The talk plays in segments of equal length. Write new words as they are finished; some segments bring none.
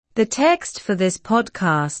The text for this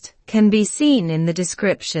podcast can be seen in the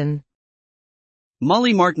description.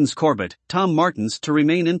 Molly Martins Corbett, Tom Martins to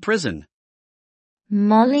remain in prison.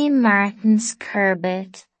 Molly Martins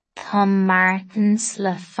Corbett, Tom Martins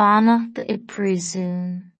le fanacht I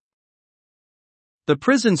prisiún. The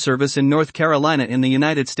Prison Service in North Carolina in the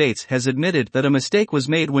United States has admitted that a mistake was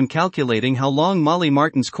made when calculating how long Molly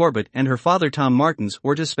Martins Corbett and her father Tom Martins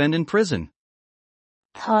were to spend in prison.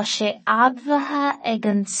 Tá sé admhaithe ag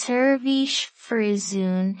an tseirbhís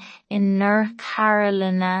phríosún in North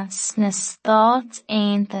Carolina sna Stát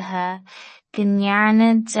Aontaithe go ndearna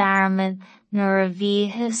d'armad nuair a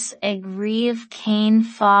bhíothas ag riamh cén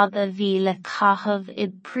fad a bhí le cathabh I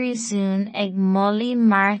prisiún ag Molly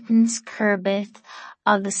Martins Corbett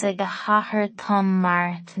agus ag a chathair Tom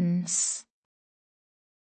Martins.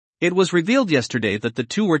 It was revealed yesterday that the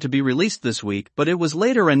two were to be released this week, but it was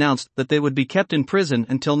later announced that they would be kept in prison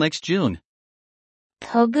until next June.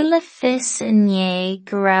 Tugadh le fios inné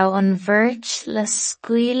go raibh an bheirt le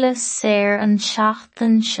scaoileadh saor an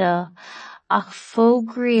seachtain seo, ach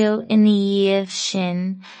fógraíodh ina dtaobh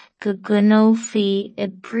sin go gnófaí I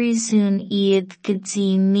prisiún iad go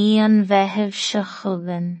dtí mí an bheithimh seo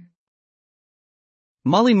chugainn.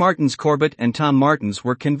 Molly Martins Corbett and Tom Martins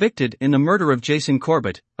were convicted in the murder of Jason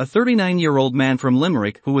Corbett, a 39-year-old man from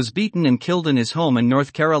Limerick who was beaten and killed in his home in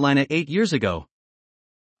North Carolina 8 years ago.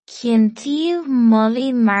 Cinntiú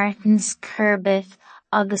Molly Martins Corbett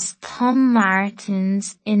agus Tom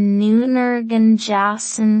Martins in Newnergan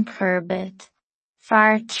Jason Corbett,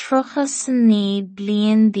 fear 39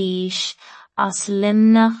 bliain d'aois as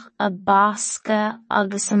limnach a Bosca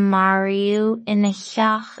agus a Mariú ina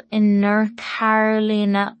cheach in North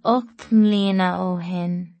Carolina 8 mbliana ó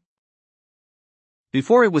shin.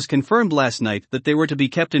 Before it was confirmed last night that they were to be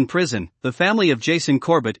kept in prison, the family of Jason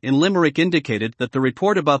Corbett in Limerick indicated that the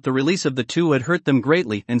report about the release of the two had hurt them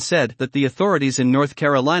greatly and said that the authorities in North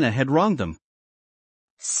Carolina had wronged them.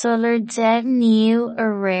 Sular deimhniú a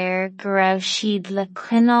réir go raibh siad le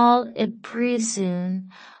coinneáil I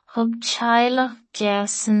prisiún, thug teaghlach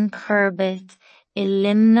Jason Corbett I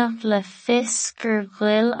limnach le fios gur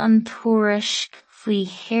ghuill an tuairisc faoi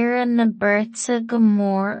thoire na Beirte go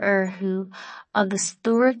mór orthu agus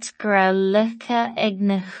dúirt go raibh lucha ag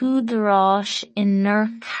na húdaráis in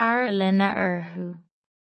North Carolina orthu.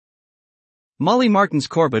 Molly Martins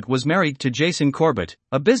Corbett was married to Jason Corbett,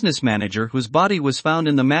 a business manager whose body was found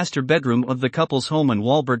in the master bedroom of the couple's home in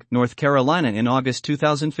Walburg, North Carolina in August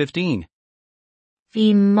 2015.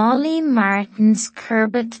 Bhí Molly Martins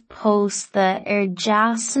Corbett pósta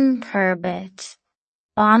Jason Corbett,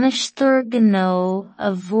 banisteoir gnó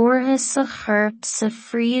a bhfuartha sa chorp sa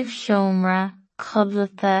phríomhtheomra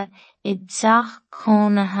coblata I dteach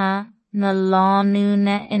chónaithe na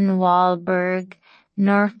Lánúna in Walburg,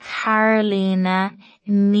 North Carolina I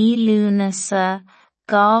mílúna sa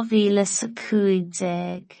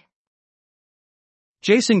 2015.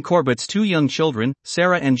 Jason Corbett's two young children,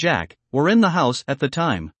 Sarah and Jack, were in the house at the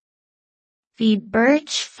time. Bhí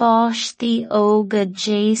Birch fáistí óga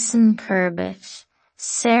Jason Corbett,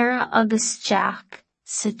 Sarah agus Jack,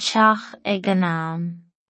 sa teach ag an am.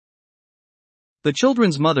 The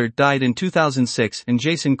children's mother died in 2006 and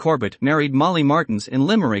Jason Corbett married Molly Martins in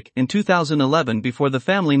Limerick in 2011 before the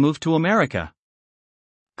family moved to America.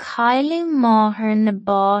 Cailleadh máthair na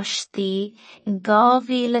báistí in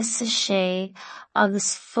 2006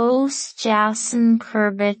 agus fós Jason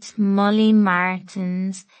Corbett Molly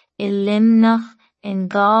Martins I limnach in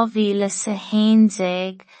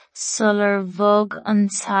 2011 sular bhog an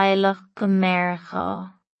teaghlach go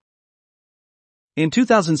Meiriceá. In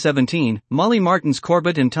 2017, Molly Martins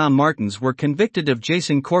Corbett and Tom Martins were convicted of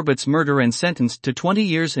Jason Corbett's murder and sentenced to 20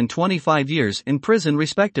 years and 25 years in prison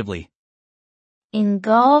respectively. In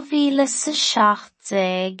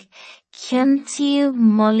 2017, cinntiú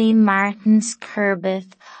Molly Martins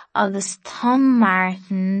Corbett agus Tom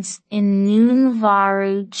Martins in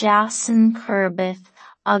Nunvarú Jason Corbett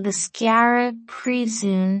agus Gearra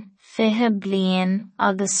prisiún 20 bliain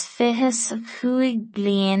agus 25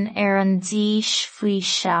 bliain an d'aois faoi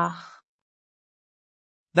seach.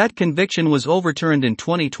 That conviction was overturned in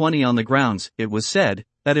 2020 on the grounds, it was said,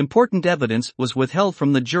 that important evidence was withheld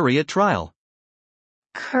from the jury at trial.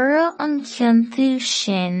 Cuireadh an cinntiú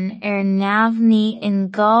sin neamhní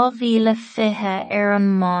in 2020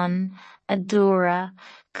 an mbun a dúradh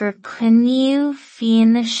gur coinníodh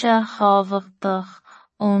fianaise thábhachtach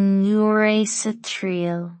ón nuair sa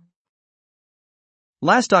trial.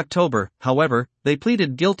 Last October, however, they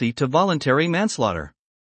pleaded guilty to voluntary manslaughter.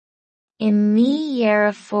 I mí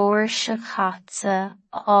dhearfóir sa chaite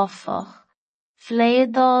áfach,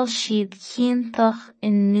 phléadáil siad cinnteach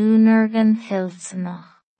in Núnargan Hiltonach.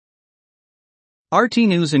 RT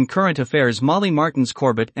News and Current Affairs. Molly Martins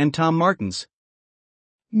Corbett and Tom Martins.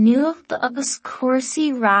 Nuacht agus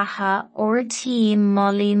cuasaí ratha RT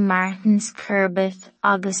Molly Martins Corbett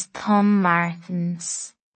agus Tom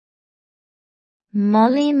Martins.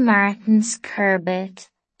 Molly Martins Corbett,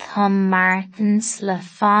 Tom Martins le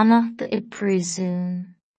fanacht I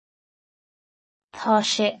brúsún. Tá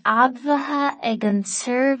sé admhaithe ag an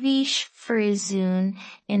tseirbhís phríosún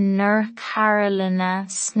in North Carolina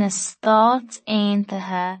sna Stát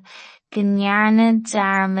Aontaithe go ndearnadh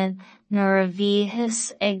Diarmid nuair a bhíothas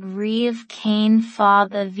ag riamh cén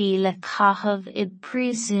fad a bhí le cathabh I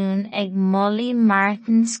brúsún ag Molly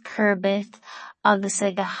Martins Corbett agus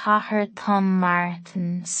ag a chathair Tom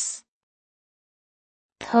Martins.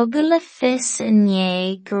 Tugadh le fios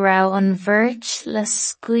inné go raibh an bheirt le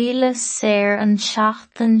scaoileadh saor an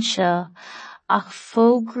seachtain seo ach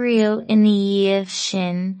fógraíodh ina dtaobh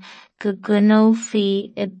sin go gnófaí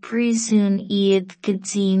I brúsún iad go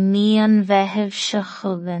dtí mí an bheithimh seo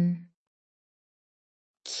chugainn.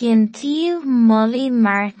 Cinntiodh Molly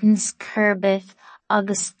Martins Corbett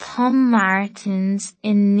agus Tom Martins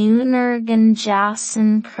in Nunargan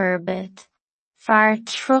Jason Corbett, fear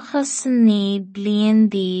 39 bliain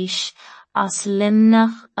d'aois as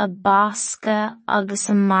limnach a Bosca agus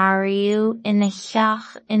a Mario ina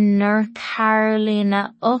cheach in North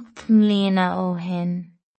Carolina 8 mbliana ó shin.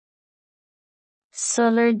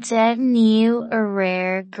 Sular deimhniú a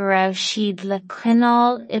réir go raibh siad le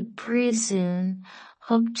coinneáil I brúsún,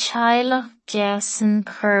 thug teaghlach Jason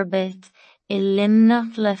Corbett I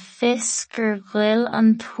limnach le fios gur ghuill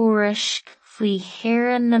an tuairisc faoi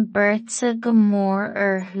thoire na Beirte go mór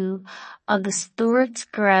orthu agus dúirt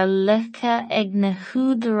go raibh lucha ag na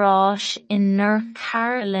húdaráis in North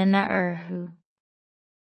Carolina orthu.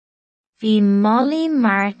 Bhí Molly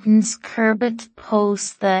Martins Corbett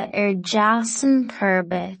pósta Jason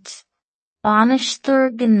Corbett, banisteoir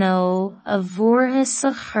gnó a bhfuarthas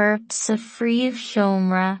a churp sa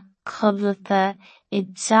phríomhtheomra cobalta I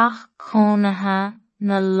dteach chónaithe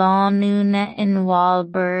na Lánúna in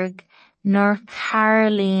Wahlberg, North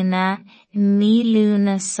Carolina I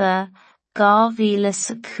mílúnasa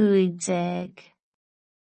 2015.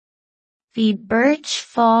 Bhí beirt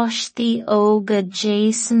fáistí óga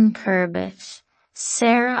Jason Corbett,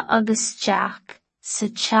 Sarah agus Jack sa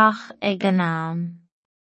teach ag an am.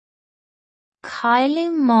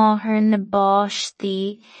 Cailligh máthair na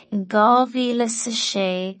báistí in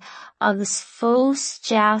 2006 agus fós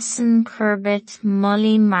Jason Corbett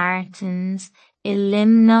Molly Martins I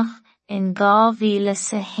limnach in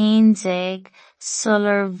 2011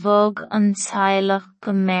 sular bhog an teaghlach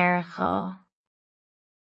go Meiriceá.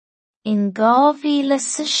 In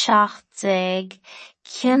 2017,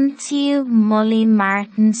 cinntiodh Molly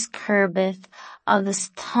Martins Corbett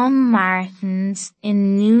agus Tom Martins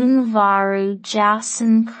in Nunmharú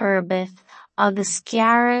Jason Corbett agus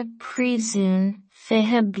gearradh príosún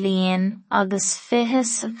 20 bliain agus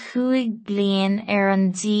 25 bliain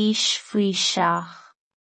an d'aois faoi seach.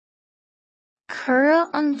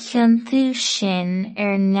 Cuireadh an cinntiú sin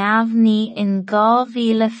neamhní in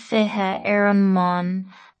 2020 an mbun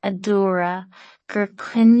a dúradh gur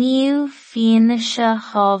coinníodh fianaise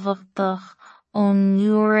thábhachtach ón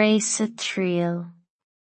nGúré sa Triail.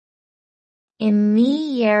 I mí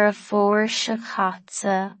dhearfóir sa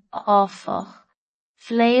chaite áfach,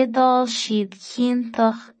 phléadáil siad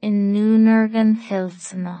cinnteach in Nunargan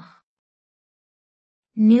Hiltonach.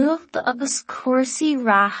 Nuacht agus cuasaí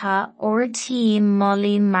ratha RT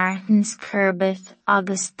Molly Martins Corbett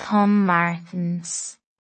agus Tom Martins.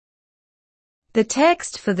 The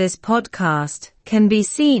text for this podcast can be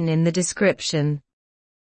seen in the description.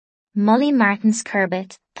 Molly Martins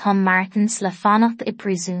Corbett, Tom Martins le fanacht I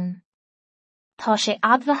brúsún. Tá sé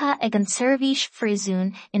admhaithe ag an tseirbhís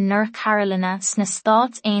phríosún in North Carolina sna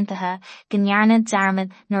Stát Aontaithe go ndearnadh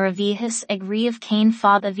Diarmid nuair a bhíothas ag riamh cén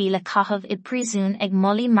fad a bhí le cathabh I brúsún ag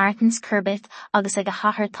Molly Martins Corbett agus ag a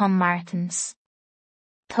chathair Tom Martins.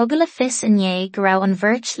 Tugadh le fios inné go raibh an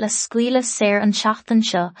bheirt le scaoileadh saor an seachtain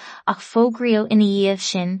seo ach fógraíodh ina dtaobh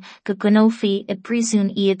sin go gnófaí I brúsún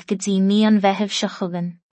iad go dtí mí an bheithimh seo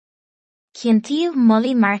chugainn. Cinntiodh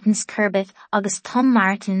Molly Martins Corbett agus Tom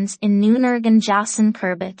Martins in Nunargan Jason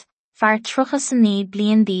Corbett, fear 39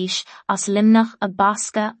 bliain d'aois as limnach a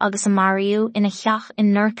Bosca agus a Mario ina cheach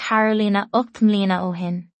in North Carolina 8 mbliana ó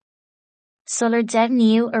shin. Sular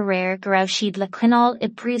deimhniú a réir go raibh siad le coinneáil I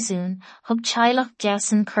brúsún, thug teaghlach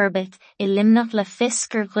Jason Corbett I limnach le fios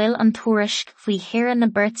gur ghuill an tuairisc faoi thoire na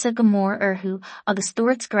Beirte go mór orthu agus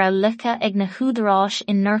dúirt go raibh lucha ag na húdaráis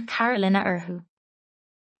in North Carolina orthu.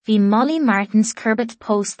 Bhí Molly Martins Corbett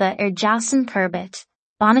pósta Jason Corbett,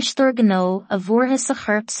 Bainisteoir gnó a bhuairthe sa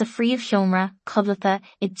chorp sa phríomhtheomra coblata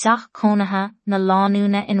I dteach chonaitheach na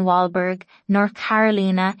láúna in Walburg nár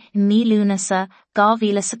Carolúna I mílúnasa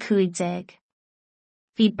 2015.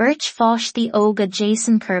 Bhí beirt fáistí óga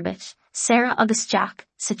Jason Corbett, Sarah agus Jack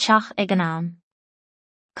sa teach ag an am.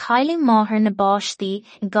 Cailín máthair na báistí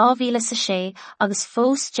in 2006 agus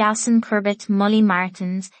fós Jason Corbett Molly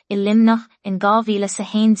Martins I limnach in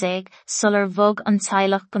 2011 sular bhog an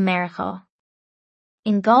teaghlach go Meiriceá.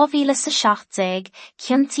 In 2017,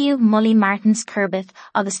 cinntiú Molly Martins Corbett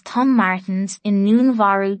agus Tom Martins in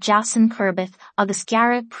núnmharú Jason Corbett agus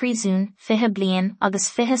Gearradh príosún 20 bliain agus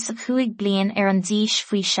 25 bliain an díos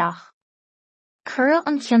faoi seach. Cuireadh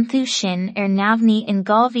an cinntiú sin neamhní in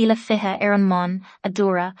 2020 an mbun a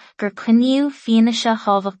dúradh gur cruinniú fianaise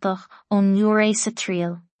thábhachtach ón nuair sa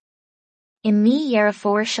tríal. I mí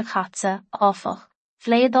dhearfóir sa chaite áfach,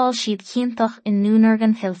 phléadáil siad cinnteach in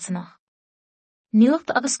núnargan Hiltonach.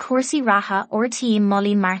 Nuacht agus cuasaí ratha ortaí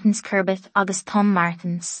Molly Martins Corbett agus Tom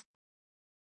Martins.